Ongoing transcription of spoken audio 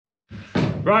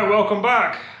Right, welcome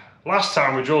back. Last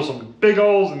time we drilled some big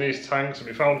holes in these tanks and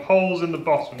we found holes in the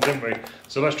bottom, didn't we?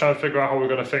 So let's try and figure out how we're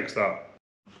going to fix that.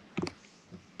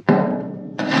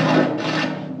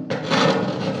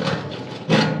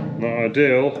 Not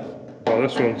ideal. Oh,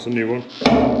 this one's a new one.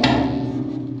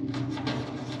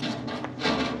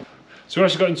 So we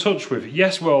actually got in touch with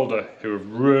YesWelder, who have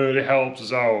really helped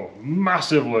us out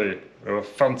massively. They're a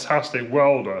fantastic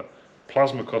welder,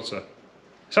 plasma cutter.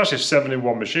 It's actually a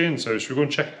 7-in-1 machine, so should we go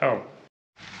and check it out?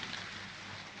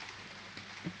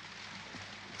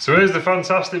 So here's the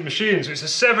fantastic machine. So it's a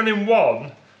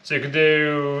 7-in-1, so you can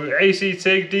do AC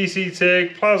TIG, DC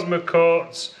TIG, plasma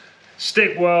cuts,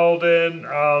 stick welding,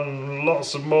 and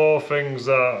lots of more things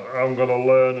that I'm going to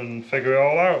learn and figure it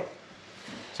all out.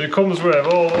 So it comes with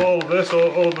all of this,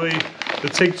 all the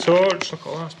TIG torch. Look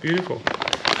at that, that's beautiful.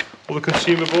 All the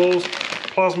consumables,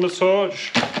 plasma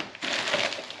torch,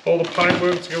 all the pipe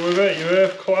work to go with it, your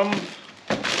earth clamp.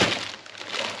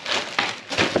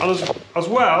 And as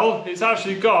well, it's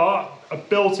actually got a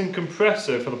built-in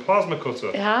compressor for the plasma cutter.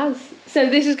 It has. So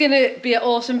this is going to be an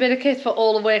awesome bit of kit for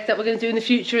all the work that we're going to do in the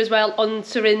future as well on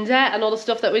Surinder and all the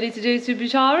stuff that we need to do to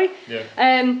Butari.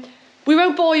 Yeah. We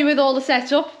won't bore you with all the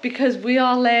setup because we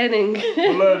are learning.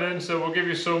 We're learning, so we'll give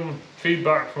you some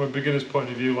feedback from a beginner's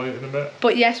point of view later in a bit.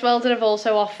 But YesWelder have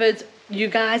also offered you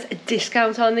guys a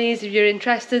discount on these if you're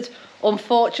interested.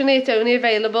 Unfortunately, it's only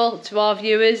available to our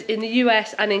viewers in the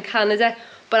US and in Canada,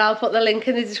 but I'll put the link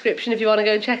in the description if you want to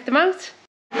go and check them out.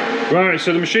 Right,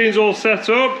 so the machine's all set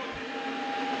up.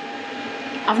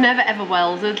 I've never ever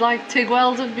welded, like TIG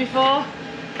welded before.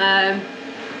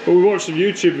 Well, we watched some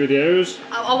YouTube videos.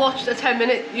 I watched a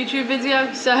 10-minute YouTube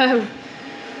video, so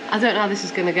I don't know how this is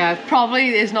going to go. Probably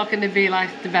it's not going to be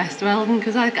like the best welding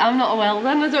because I'm not a welder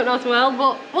and I don't know how to weld,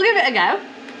 but we'll give it a go.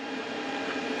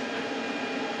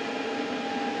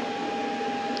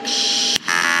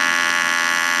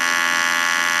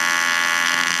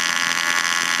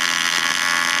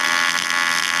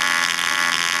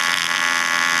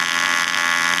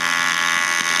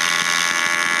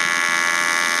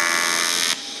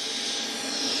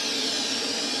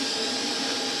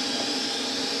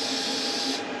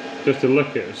 Just to look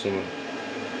at it or something. Do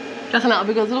you reckon that'll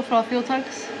be good enough for our fuel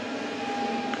tanks?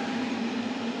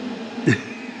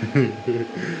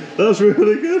 That's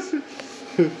really good.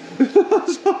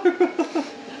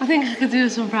 I think I could do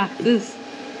some practice.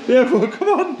 Yeah, but come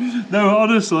on. No,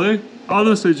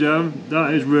 honestly, Jem,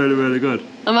 that is really, really good.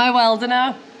 Am I welder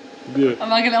now? Yeah.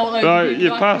 Am I going to upload? Right,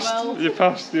 you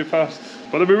passed.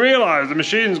 But then we realised the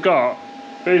machine's got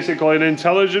basically an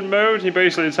intelligent mode. You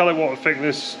basically tell it what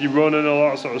thickness you run and all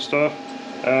that sort of stuff.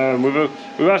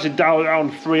 We've actually dialed it down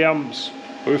 3 amps,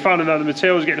 but we found that the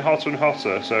material is getting hotter and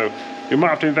hotter, so you might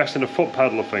have to invest in a foot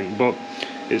pedal, I think. But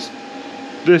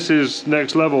this is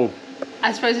next level.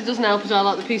 I suppose it doesn't help as well,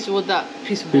 like the piece of wood.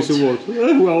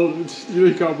 Well,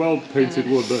 you can't weld painted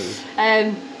wood, don't you?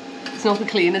 It's not the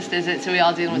cleanest, is it? So we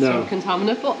are dealing with some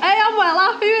contaminant. But hey, I'm well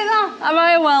happy with that. Am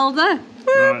I a welder?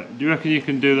 Right, do you reckon you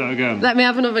can do that again? Let me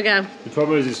have another go. The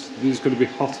problem is it's going to be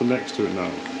hotter next to it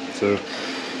now. So,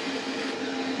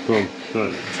 come on,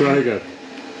 right, try again.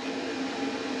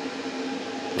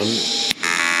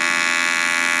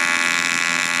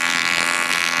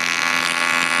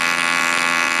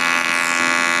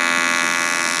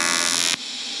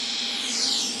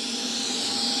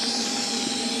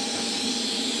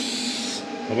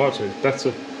 I've actually, it's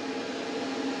better.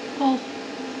 Well,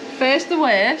 first the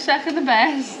worst, second the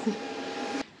best.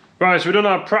 Right, so we've done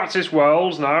our practice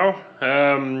welds now.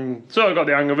 Sort of got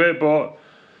the hang of it, but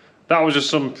that was just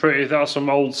some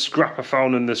old scrap I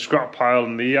found in the scrap pile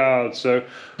in the yard. So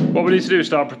what we need to do is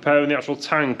start preparing the actual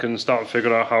tank and start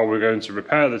figuring out how we're going to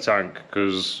repair the tank,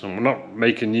 because we're not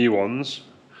making new ones.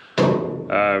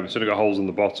 It's only got holes in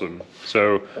the bottom.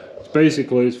 So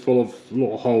it's full of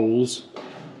little holes.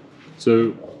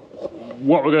 So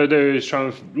what we're going to do is try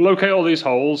and locate all these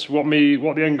holes. What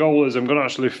the end goal is, I'm going to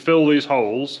actually fill these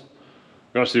holes. I'm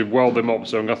going to actually weld them up.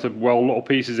 So I'm going to have to weld little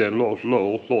pieces in,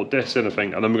 little discs in, I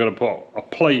think, and then we're going to put a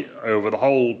plate over the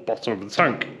whole bottom of the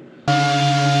tank.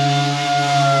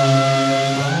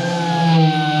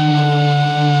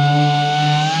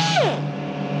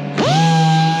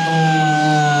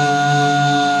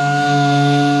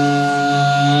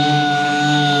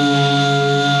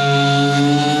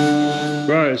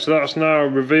 So that's now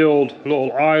revealed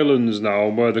little islands now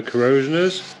where the corrosion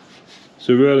is.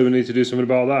 So really we need to do something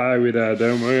about that area there,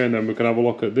 don't we? And then we can have a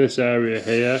look at this area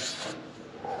here.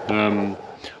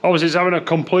 Obviously it's having a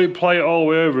complete plate all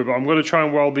the way over it, but I'm going to try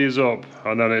and weld these up,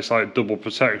 and then it's like double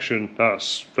protection.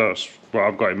 That's what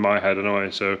I've got in my head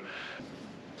anyway. So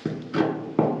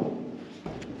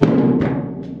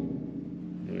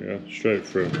straight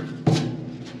through.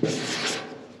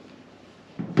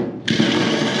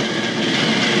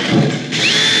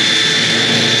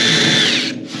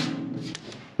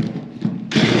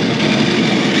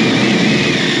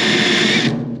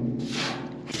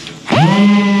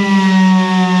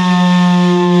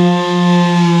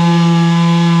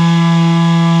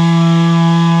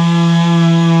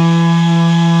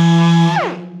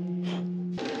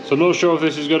 So I'm not sure if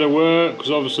this is going to work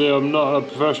because obviously I'm not a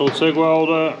professional TIG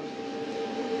welder,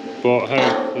 but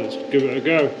hey, let's give it a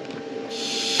go.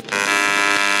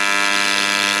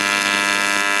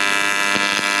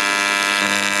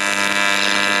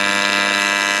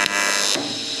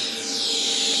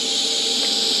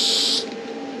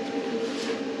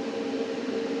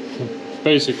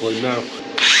 Basically, no.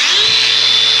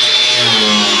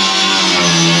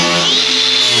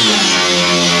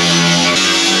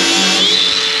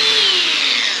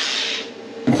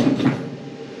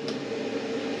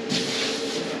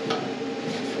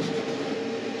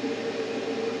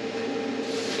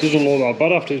 Doesn't look that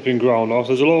bad after it's been ground off.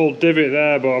 There's a little divot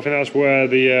there, but I think that's where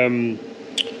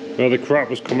the crap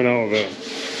was coming out of it.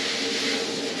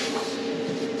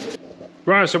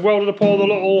 Right, so welded up all the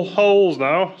little holes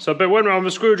now. So I went around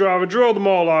with a screwdriver, drilled them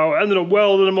all out, ended up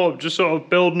welding them up, just sort of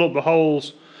building up the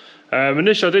holes.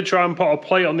 Initially I did try and put a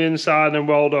plate on the inside and then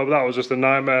weld up, that was just a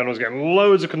nightmare and I was getting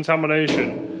loads of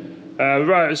contamination.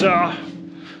 Right, so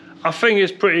I think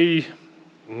it's pretty,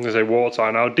 I'm gonna say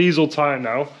watertight now, diesel tight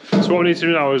now. So what we need to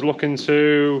do now is look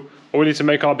into, we need to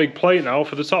make our big plate now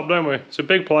for the top, don't we? So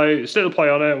big plate, stick the plate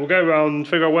on it, we'll go around,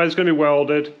 figure out where it's gonna be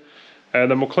welded, and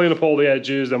then we'll clean up all the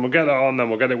edges, then we'll get that on, then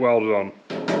we'll get it welded on.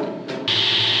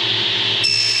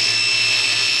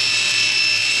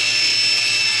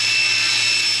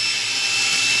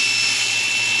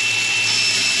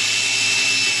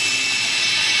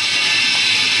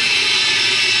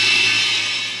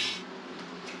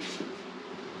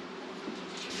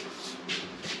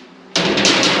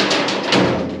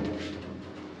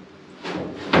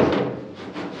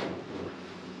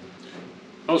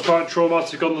 That was quite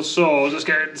traumatic on the saw, just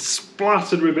getting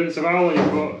splattered with bits of alley.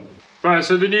 But right,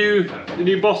 so the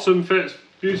new bottom fits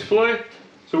beautifully.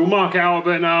 So we'll mark it out a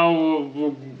bit now.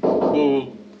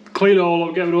 We'll clean it all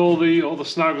up, get rid of all the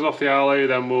snags off the alley.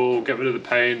 Then we'll get rid of the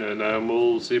paint, and then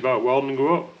we'll see about welding and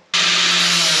go up.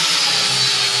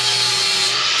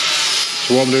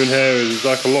 So what I'm doing here is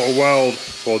like a little weld,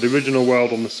 or the original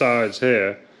weld on the sides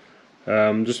here.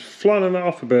 Just flattening that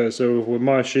off a bit, so when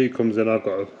my sheet comes in, I've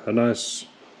got a nice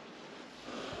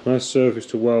surface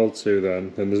to weld to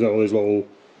then, and there's all these little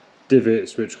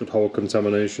divots which could hold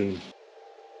contamination.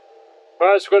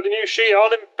 Right, so we've got the new sheet on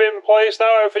in place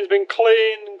now, everything's been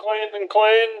cleaned and cleaned and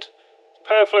cleaned,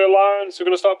 perfectly aligned, so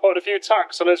we're going to start putting a few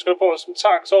tacks on it. It's going to put some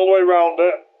tacks all the way around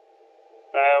it,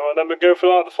 and then we go for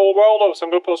like the full weld up. So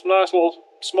I'm going to put some nice little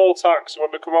small tacks, so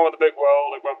when we come on with the big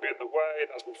weld it won't be in the way,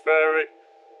 that's my theory.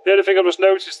 The only thing I've just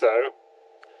noticed though,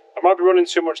 I might be running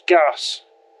too much gas.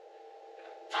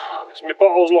 So my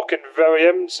bottle's looking very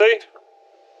empty.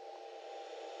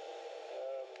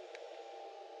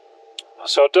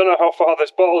 So I don't know how far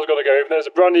this bottle's going to go, even though it's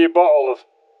a brand new bottle of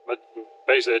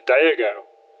basically a day ago.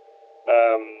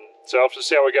 So I'll have to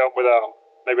see how we get on with that.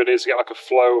 Maybe I need to get like a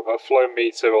flow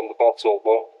meter on the bottle.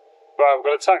 But right, I'm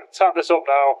going to tap this up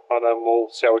now, and then we'll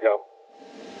see how we go.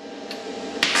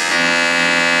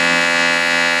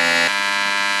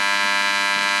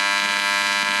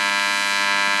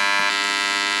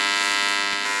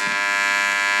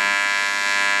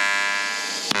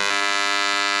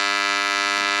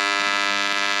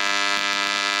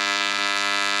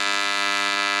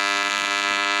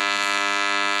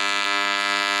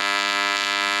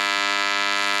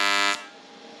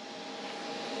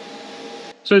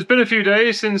 So it's been a few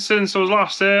days since I was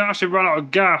last here. I actually ran out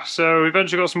of gas, so we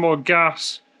eventually got some more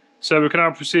gas, so we can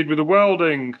now proceed with the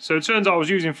welding. So it turns out I was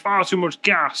using far too much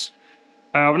gas.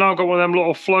 I've now got one of them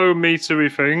little flow metery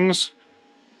things.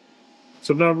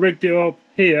 So I've now rigged it up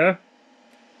here.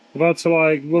 I've had to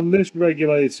like run this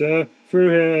regulator through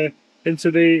here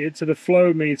into the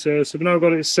flow meter. So we've now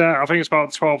got it set. I think it's about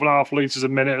 12.5 litres a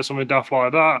minute or something daft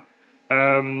like that.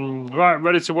 Right,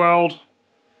 ready to weld.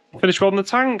 Finish welding the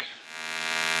tank.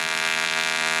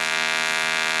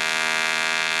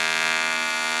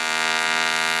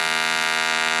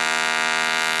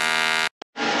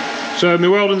 So my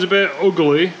welding's a bit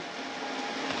ugly,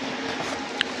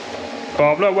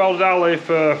 but I've not welded alley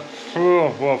for,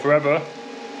 well, forever.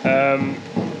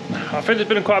 I think there's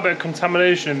been quite a bit of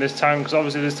contamination in this tank, because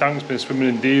obviously this tank's been swimming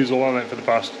in diesel on it for the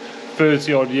past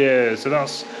 30 odd years, so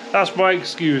that's my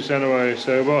excuse anyway.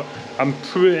 So, but I'm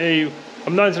pretty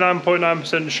I'm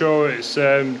 99.9% sure it's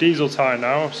diesel tight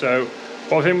now. So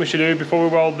what I think we should do before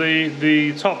we weld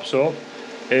the tops up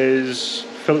is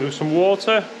fill it with some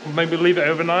water, maybe leave it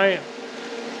overnight,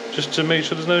 just to make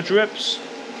sure there's no drips.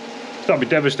 That'd be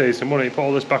devastating, wouldn't it? You put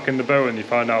all this back in the boat and you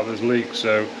find out there's leaks,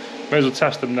 so may as well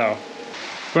test them now.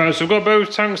 Right, so I've got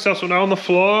both tanks tested now on the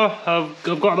floor. I've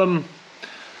got them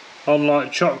on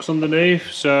like chocks underneath,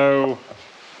 so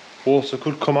water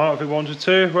could come out if it wanted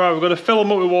to. Right, we're going to fill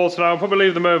them up with water now, probably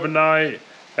leave them overnight.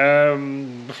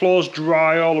 The floor's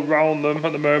dry all around them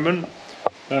at the moment.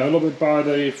 A little bit by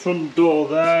the front door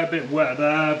there, a bit wet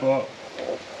there, but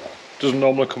doesn't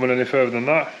normally come in any further than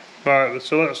that. Right,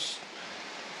 so let's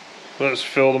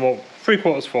fill them up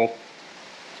 3/4 full.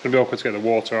 It's going to be awkward to get the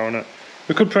water on it.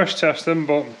 We could pressure test them,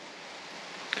 but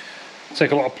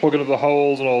take a lot of plugging of the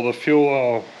holes and all the fuel.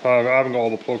 Oh, I haven't got all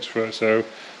the plugs for it, so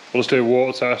we'll just do a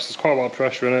water test. There's quite a lot of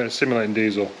pressure in it, it's simulating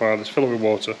diesel. Right, let's fill it with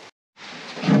water.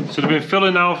 So they've been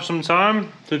filling now for some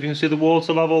time. So if you can see the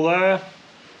water level there,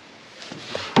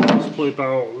 it's probably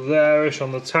about there-ish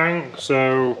on the tank.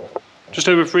 So just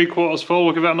over 3/4 full.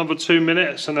 We'll give that another 2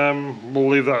 minutes and then we'll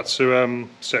leave that to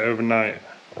sit overnight.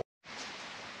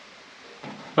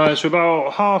 Right, so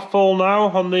about half full now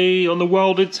on the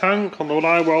welded tank, on the one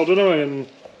I welded, and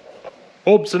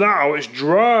up to now it's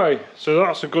dry, so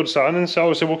that's a good sign. And so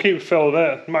obviously we'll keep filling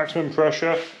it, maximum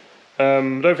pressure.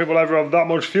 Don't think we'll ever have that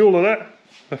much fuel in it.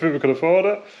 I think we could afford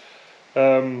it.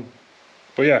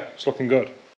 But yeah, it's looking good.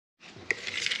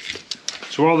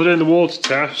 So while they're doing the water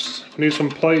test, we need some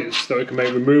plates that we can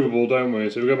make removable, don't we?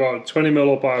 So we've got about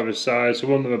 20mm up either side, so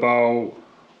we want them about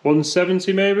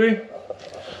 170 maybe.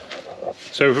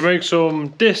 So if we make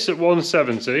some discs at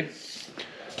 170,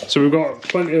 so we've got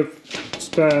plenty of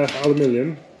spare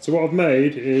aluminium. So what I've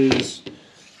made is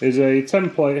a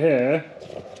template here.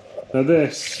 Now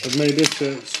I've made this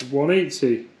at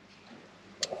 180.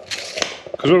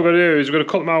 Because what we're going to do is we're going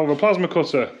to cut them out with a plasma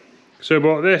cutter. So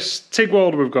but this TIG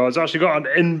welder we've got, it's actually got an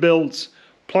inbuilt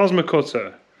plasma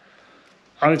cutter.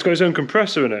 And it's got its own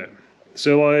compressor in it.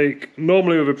 So like,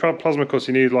 normally with a plasma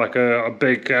cutter you need like a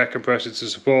big air compressor to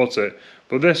support it.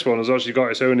 But this one has actually got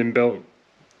its own inbuilt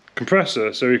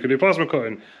compressor, so you can do plasma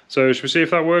cutting. So should we see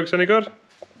if that works any good?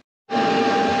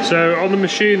 So on the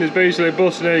machine there's basically a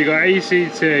button here. You got AC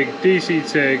TIG, DC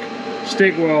TIG,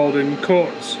 stick welding,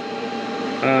 cuts,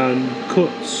 and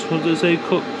cuts. What does it say?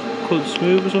 Cut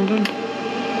smooth or something?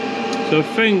 So I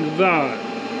think that's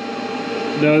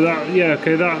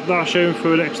shown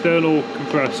for an external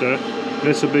compressor.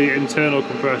 This will be internal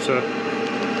compressor.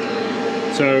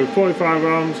 So 45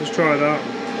 amps, let's try that.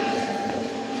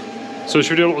 So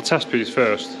should we do a little test piece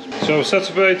first? So I've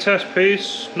set up a test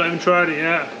piece, not even tried it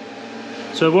yet.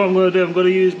 So what I'm going to do, I'm going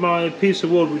to use my piece of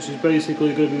wood, which is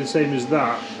basically going to be the same as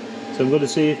that. So I'm going to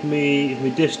see if my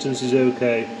distance is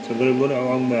okay. So I'm going to run it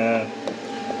along there.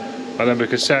 And then we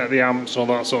can set the amps and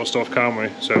all that sort of stuff, can't we?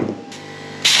 So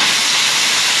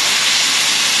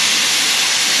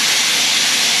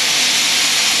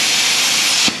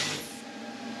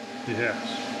yes,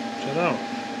 check that out.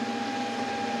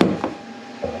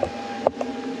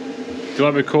 Do you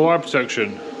like my cool eye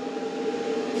protection?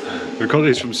 We got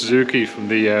these from Suzuki from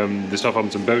the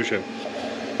Southampton boat show.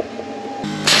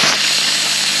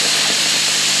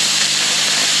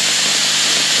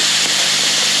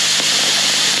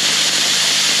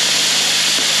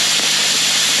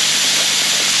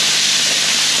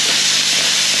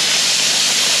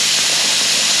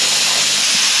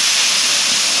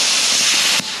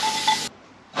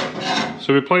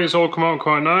 So the plates all come out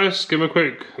quite nice. Give them a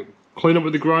quick clean up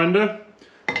with the grinder.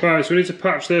 Right, so we need to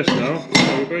patch this now.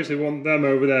 So we basically want them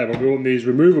over there, but we want these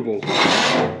removable.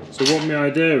 So what my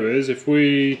idea is, if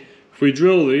we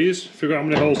drill these, figure out how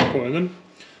many holes to put in them,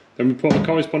 then we put the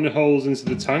corresponding holes into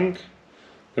the tank,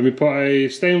 then we put a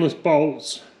stainless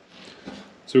bolt.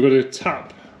 So we're going to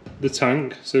tap the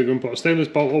tank, so we're going to put a stainless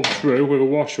bolt up through with a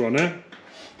washer on it.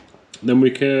 Then we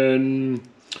can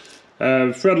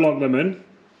thread lock them in,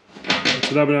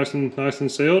 so they'll be nice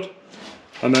and sealed.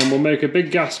 And then we'll make a big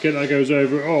gasket that goes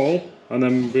over it all, and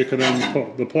then we can then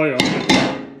put the plate on it.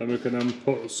 Then we can then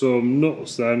put some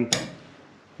nuts and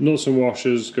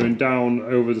washers going down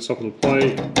over the top of the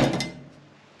plate.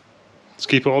 Let's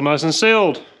keep it all nice and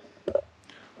sealed.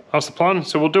 That's the plan.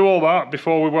 So we'll do all that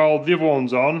before we weld the other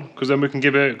ones on, because then we can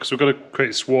give it, because we've got to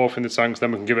create swarf in the tanks,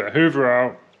 then we can give it a hoover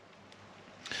out.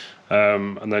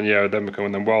 And then yeah, then we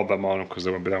can then weld them on, because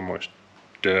there won't be that much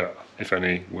dirt, if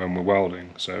any, when we're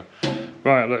welding. So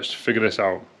right, let's figure this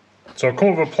out. So I've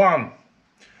come up with a plan.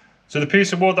 So the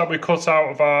piece of wood that we cut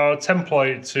out of our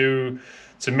template to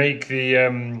make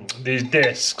the these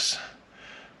discs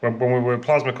when we were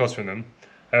plasma cutting them,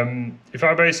 If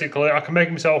I can make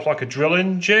myself like a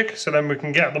drilling jig, so then we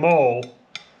can get them all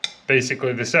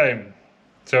basically the same.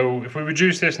 So if we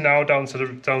reduce this now down to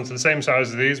the same size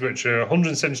as these, which are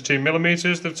 172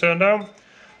 millimeters they've turned out.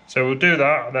 So we'll do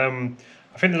that, and then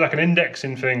I think there's like an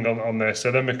indexing thing on this,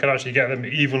 so then we can actually get them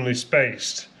evenly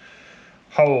spaced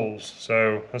holes.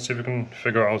 So let's see if we can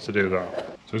figure out how to do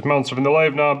that. So it's mounted in the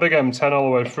lathe now, big M10 all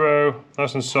the way through,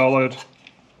 nice and solid.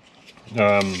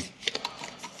 At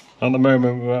the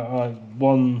moment we're at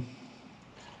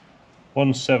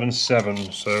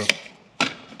 177, so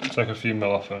take a few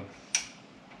mil off it.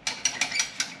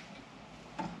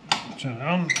 Turn it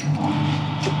on.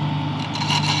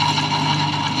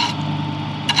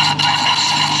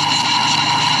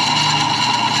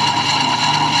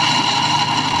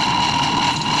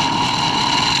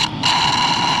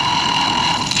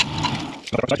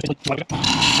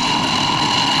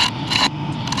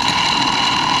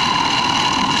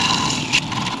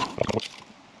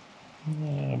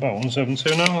 About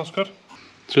 172 now, that's good.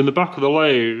 So in the back of the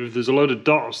lathe there's a load of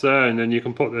dots there, and then you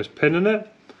can put this pin in it.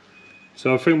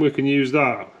 So I think we can use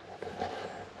that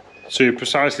to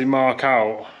precisely mark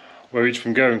out where each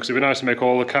from going, because it'd be nice to make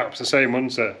all the caps the same,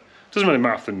 wouldn't it? Doesn't really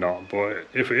matter if they're not, but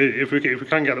if we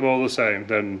can get them all the same,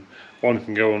 then one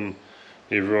can go on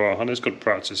either or, and it's good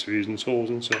practice for using tools,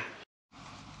 isn't it?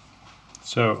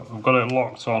 So I've got it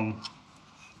locked on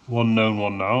one known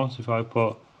one now. So if I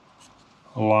put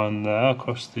a line there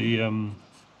across the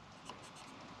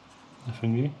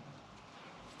thingy,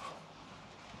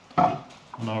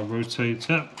 and I'll rotate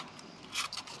it.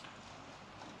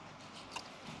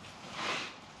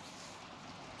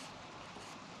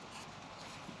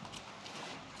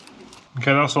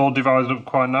 Okay, that's all divided up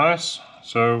quite nice.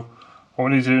 So what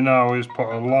we need to do now is put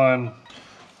a line.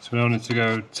 So we only need to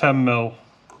go 10 mil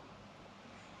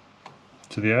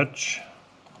to the edge.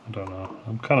 I don't know,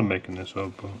 I'm kind of making this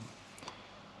up, but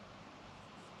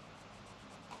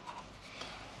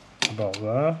about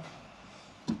there.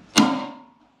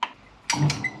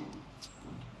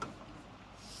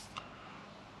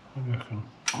 What do you reckon?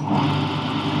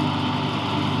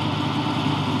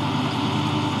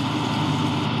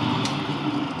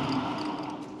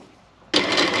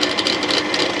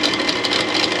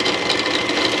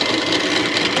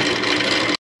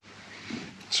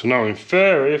 So now in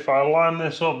theory, if I line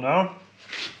this up now,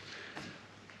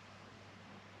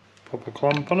 pop a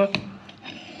clamp on it.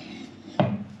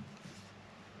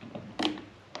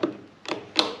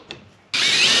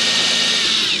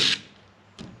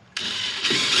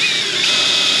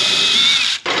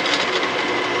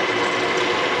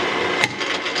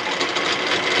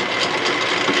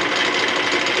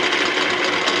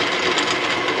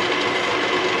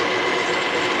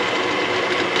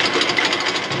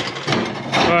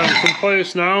 Right, it's in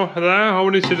place now. There, all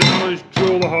we need to do now is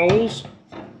drill the holes.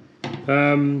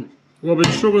 What I've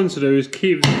been struggling to do is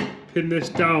keep pin this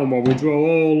down while we drill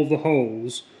all of the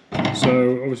holes.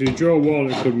 So obviously you drill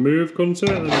one, it could move, couldn't it?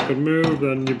 Then it could move,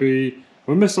 then you'd be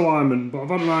a misalignment. But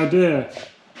I've had an idea.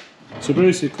 So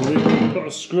basically, put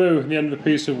a screw in the end of a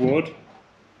piece of wood.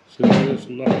 So this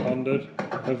left-handed,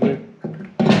 heavy.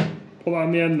 Put that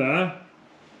in the end there.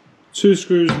 2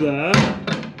 screws there,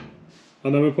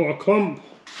 and then we put a clamp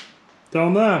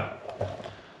down there.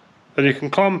 Then you can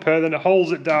clamp it, then it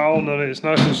holds it down, and it's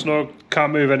nice and snug,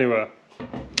 can't move anywhere.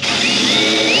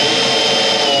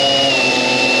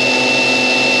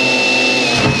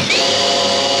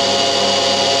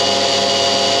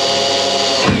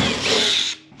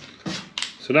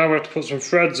 So now we have to put some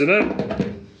threads in it.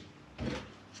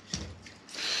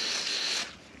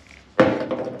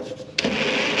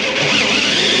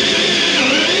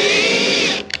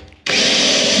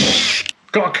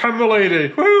 Got a camera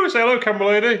lady! Woo! Say hello, camera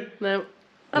lady! No.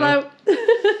 Hello!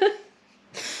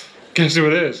 Guess who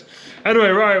it is? Anyway,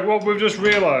 right, what we've just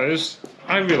realised,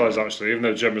 I realised actually, even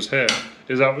though Gemma's here,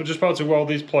 is that we're just about to weld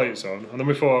these plates on, and then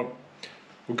we thought,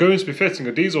 we're going to be fitting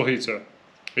a diesel heater.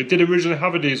 It did originally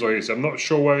have a diesel heater. I'm not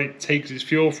sure where it takes its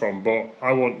fuel from, but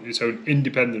I want its own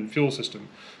independent fuel system.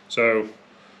 So,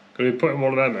 going to be putting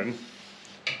one of them in.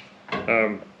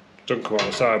 Don't come out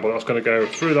the side, but that's going to go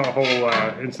through that hole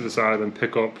there into the side and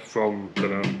pick up from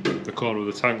the corner of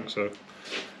the tank. So,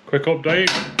 quick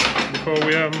update before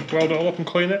we weld it all up and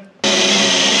clean it.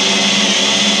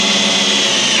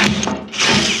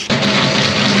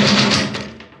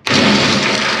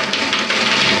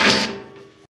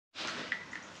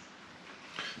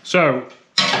 So,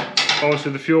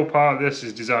 obviously the fuel part of this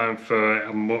is designed for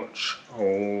a much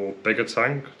bigger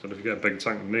tank. I don't know if you get a bigger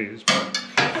tank than these, but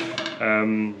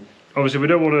Obviously we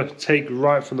don't want to take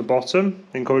right from the bottom,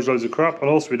 encourage loads of crap, and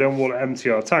also we don't want to empty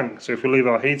our tank. So if we leave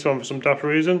our heater on for some daft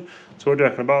reason, so what do you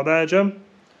reckon about there, Jem?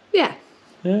 Yeah.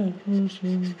 Yeah.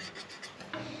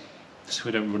 So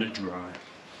we don't run it dry.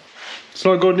 It's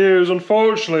not good news,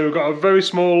 unfortunately we've got a very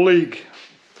small leak.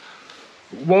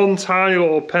 One tiny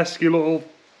little pesky little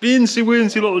beansy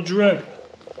weensy little drip.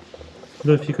 I don't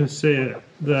know if you can see it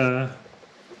there.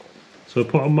 So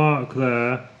put a mark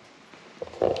there.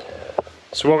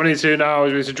 So what we need to do now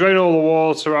is we need to drain all the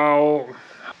water out.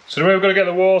 So the way we're going to get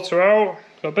the water out,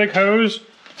 got a big hose,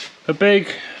 a big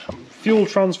fuel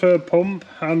transfer pump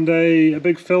and a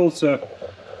big filter.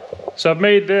 So I've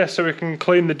made this so we can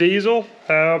clean the diesel.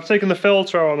 I've taken the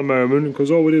filter out at the moment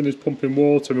because all we're doing is pumping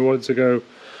water and we want it to go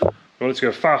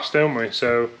fast, don't we?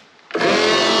 So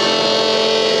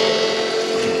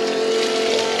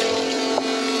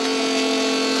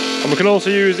and we can also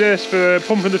use this for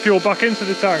pumping the fuel back into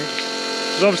the tank.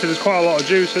 Because obviously there's quite a lot of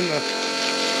juice in there.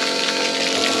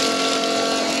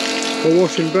 For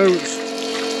washing boats.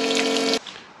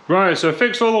 Right, so I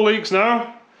fixed all the leaks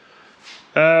now.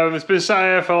 It's been sat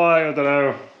here for like, I don't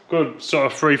know, good sort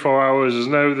of 3-4 hours.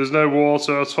 There's no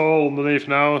water at all underneath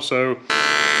now, so.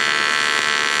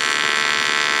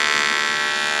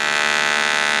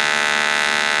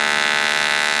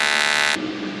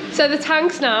 So the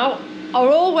tanks now are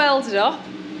all welded up.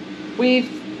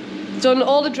 We've done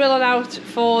all the drilling out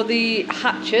for the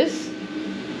hatches.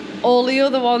 All the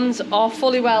other ones are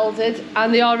fully welded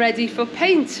and they are ready for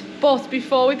paint. But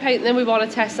before we paint them, we want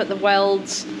to test that the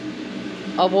welds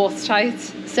are watertight.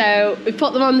 So we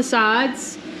put them on the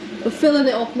sides. We're filling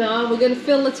it up now. We're going to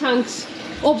fill the tanks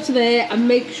up to there and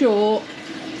make sure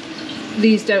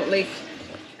these don't leak.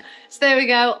 So there we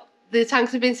go. The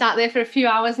tanks have been sat there for a few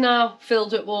hours now,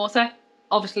 filled with water.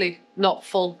 Obviously not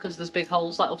full because there's big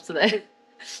holes like up to there.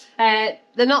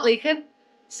 They're not leaking.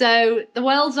 So the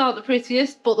welds aren't the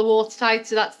prettiest, but they're watertight,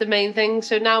 so that's the main thing.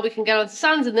 So now we can get on to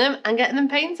sanding them and getting them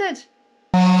painted.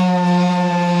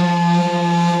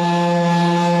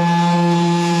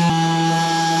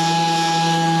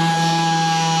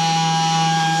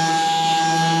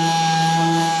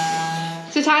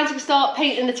 So time to start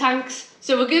painting the tanks.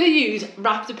 So we're going to use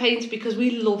Raptor paint because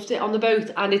we loved it on the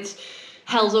boat and it's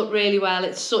held up really well.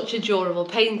 It's such a durable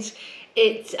paint.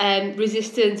 It's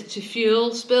resistant to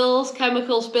fuel spills,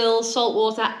 chemical spills, salt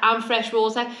water and fresh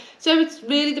water. So it's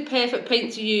really the perfect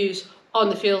paint to use on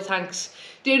the fuel tanks.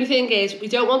 The only thing is we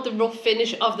don't want the rough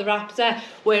finish of the Raptor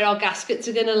where our gaskets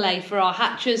are going to lay for our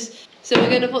hatches. So we're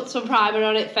going to put some primer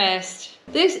on it first.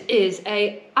 This is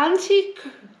a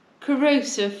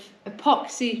anti-corrosive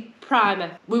epoxy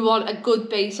primer. We want a good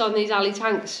base on these alley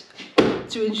tanks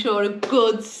to ensure a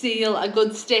good seal, a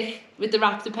good stick with the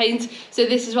Raptor paint. So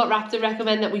this is what Raptor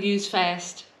recommend that we use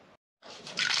first.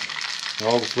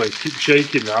 Obviously, keep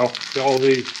shaking now. Get all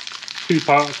the two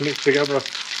parts mixed together.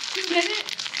 2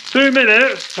 minutes. 2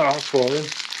 minutes? Oh, that's boring.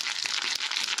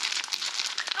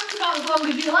 That's about as long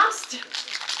as you last.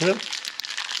 Yep.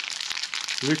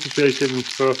 We can shake in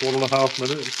for 1.5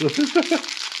 minutes.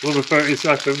 Another 30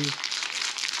 seconds.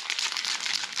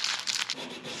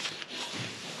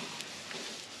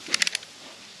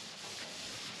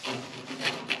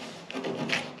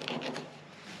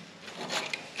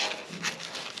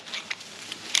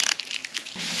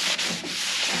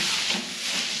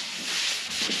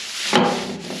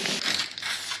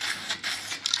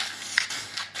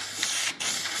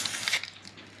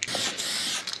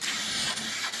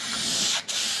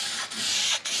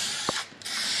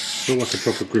 I feel like a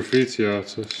proper graffiti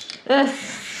artist. Oh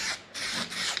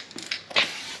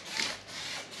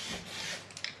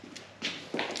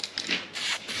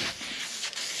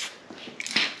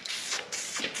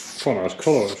Quite a nice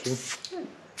colour actually.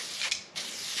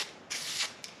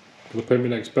 I'll paint my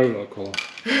next boat that colour.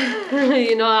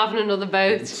 You're not having another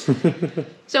boat.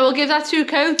 So we'll give that 2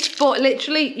 coats, but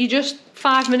literally you just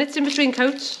 5 minutes in between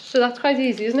coats, so that's quite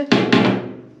easy, isn't it?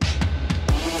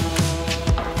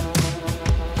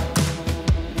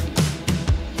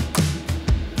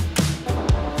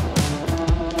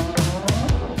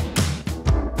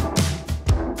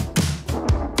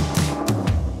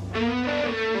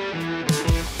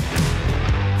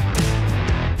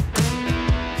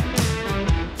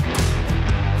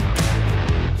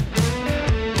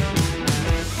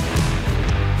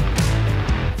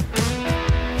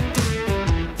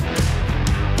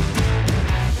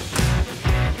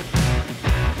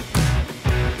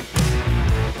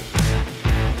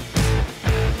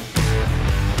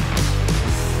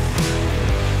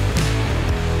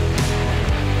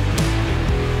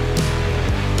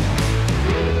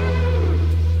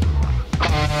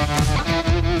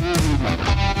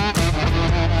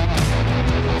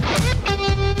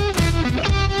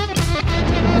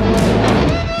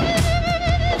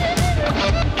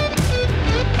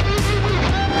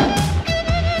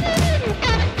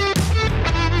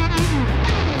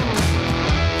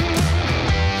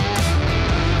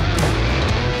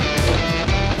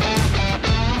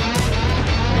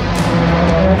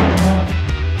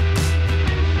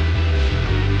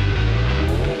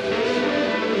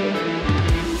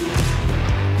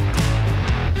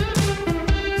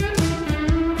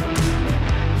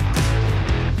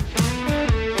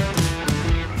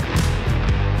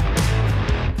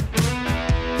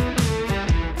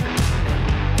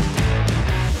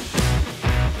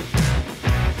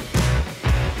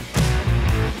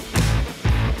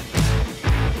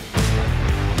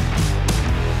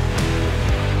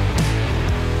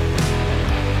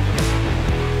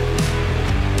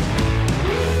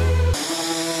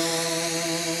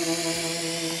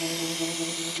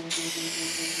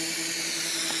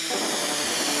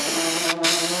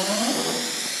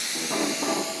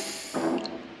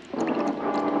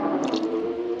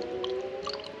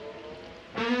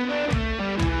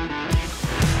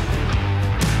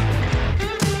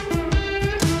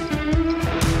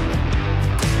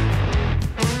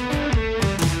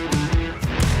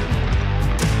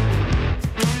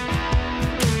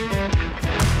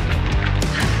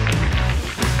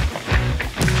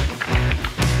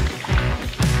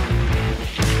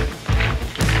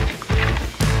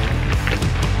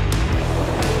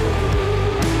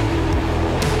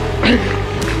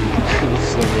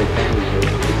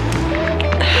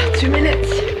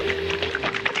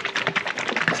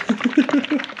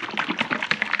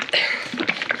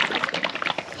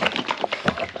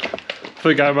 I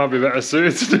think I might be better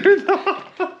suited to do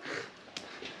that.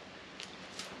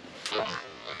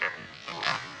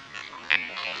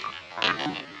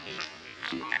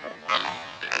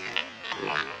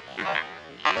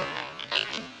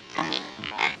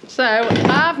 So,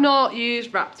 I've not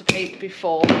used Raptor paint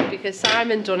before because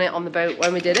Simon done it on the boat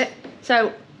when we did it.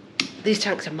 So, these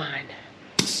tanks are mine.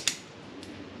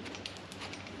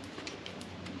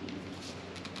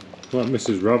 Like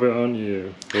Mrs. Rabbit, aren't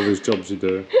you? All these jobs you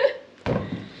do.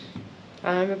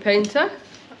 I'm a painter.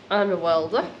 I'm a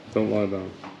welder. Don't lie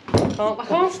down. I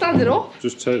can't stand it up.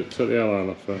 Just take the airline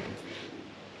off it.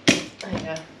 There you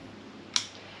go.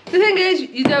 The thing is,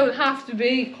 you don't have to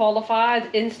be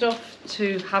qualified in stuff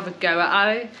to have a go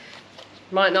at it.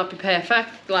 Might not be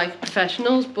perfect like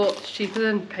professionals, but it's cheaper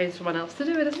than paying someone else to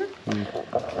do it, isn't it?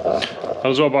 Mm.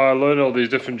 As well, by learning all these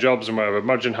different jobs and whatever,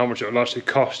 imagine how much it would actually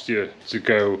cost you to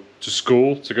go to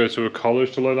school, to go to a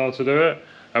college to learn how to do it.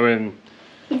 I mean,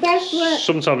 the best way,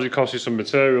 sometimes it costs you some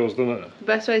materials, doesn't it? The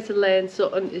best way to learn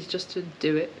something is just to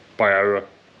do it. By error.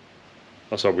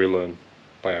 That's how we learn,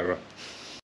 by error.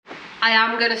 I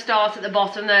am going to start at the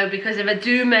bottom though, because if I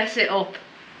do mess it up,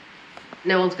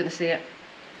 no one's going to see it.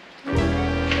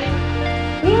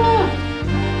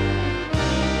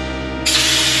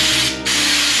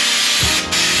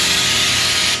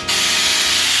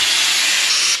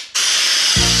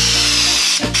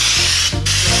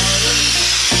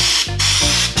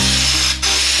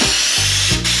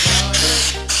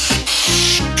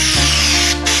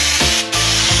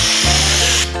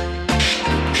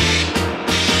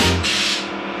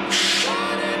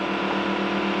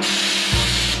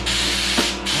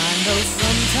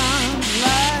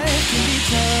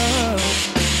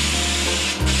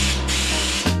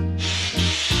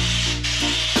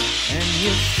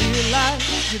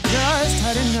 You just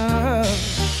had enough.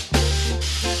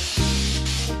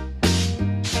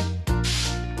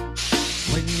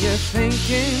 When you're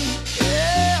thinking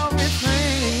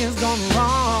everything is gone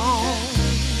wrong,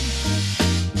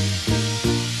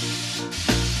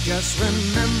 just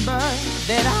remember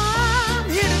that I'm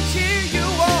here to cheer you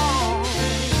on.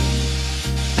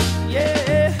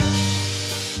 Yeah,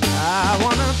 I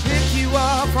wanna pick you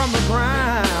up from the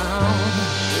ground,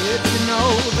 let you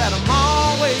know that I'm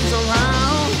always around.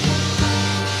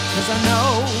 'Cause I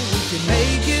know we can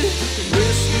make it,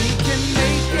 yes we can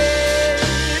make it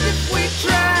if we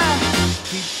try,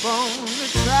 keep on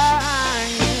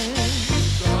trying.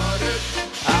 Got it.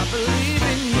 I believe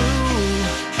in you.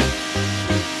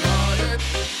 Got it.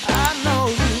 I know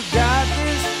you got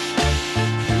this.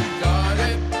 You got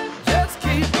it. Just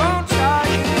keep on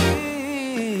trying.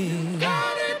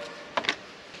 Got it.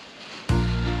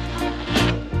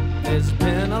 There's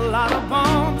been a lot of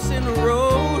bumps in the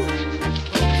road.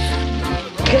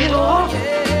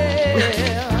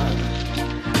 Yeah.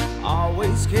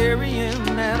 Always carrying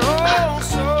that oh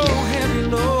so heavy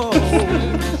load.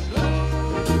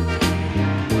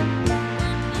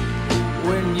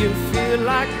 When you feel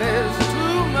like there's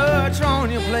too much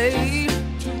on your plate,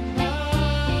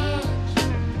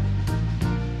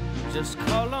 just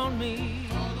call on me.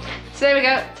 So there we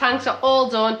go, tanks are all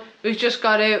done. We've just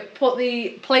got to put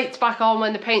the plates back on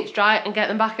when the paint's dry and get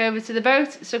them back over to the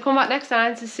boat. So come back next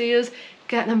time to see us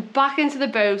get them back into the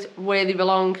boat where they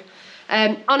belong.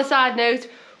 On a side note,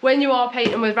 when you are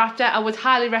painting with Raptor, I would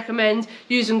highly recommend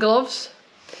using gloves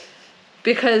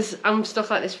because I'm stuck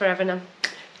like this forever now.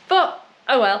 But,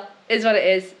 oh well, is what it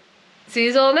is. See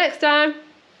you all next time.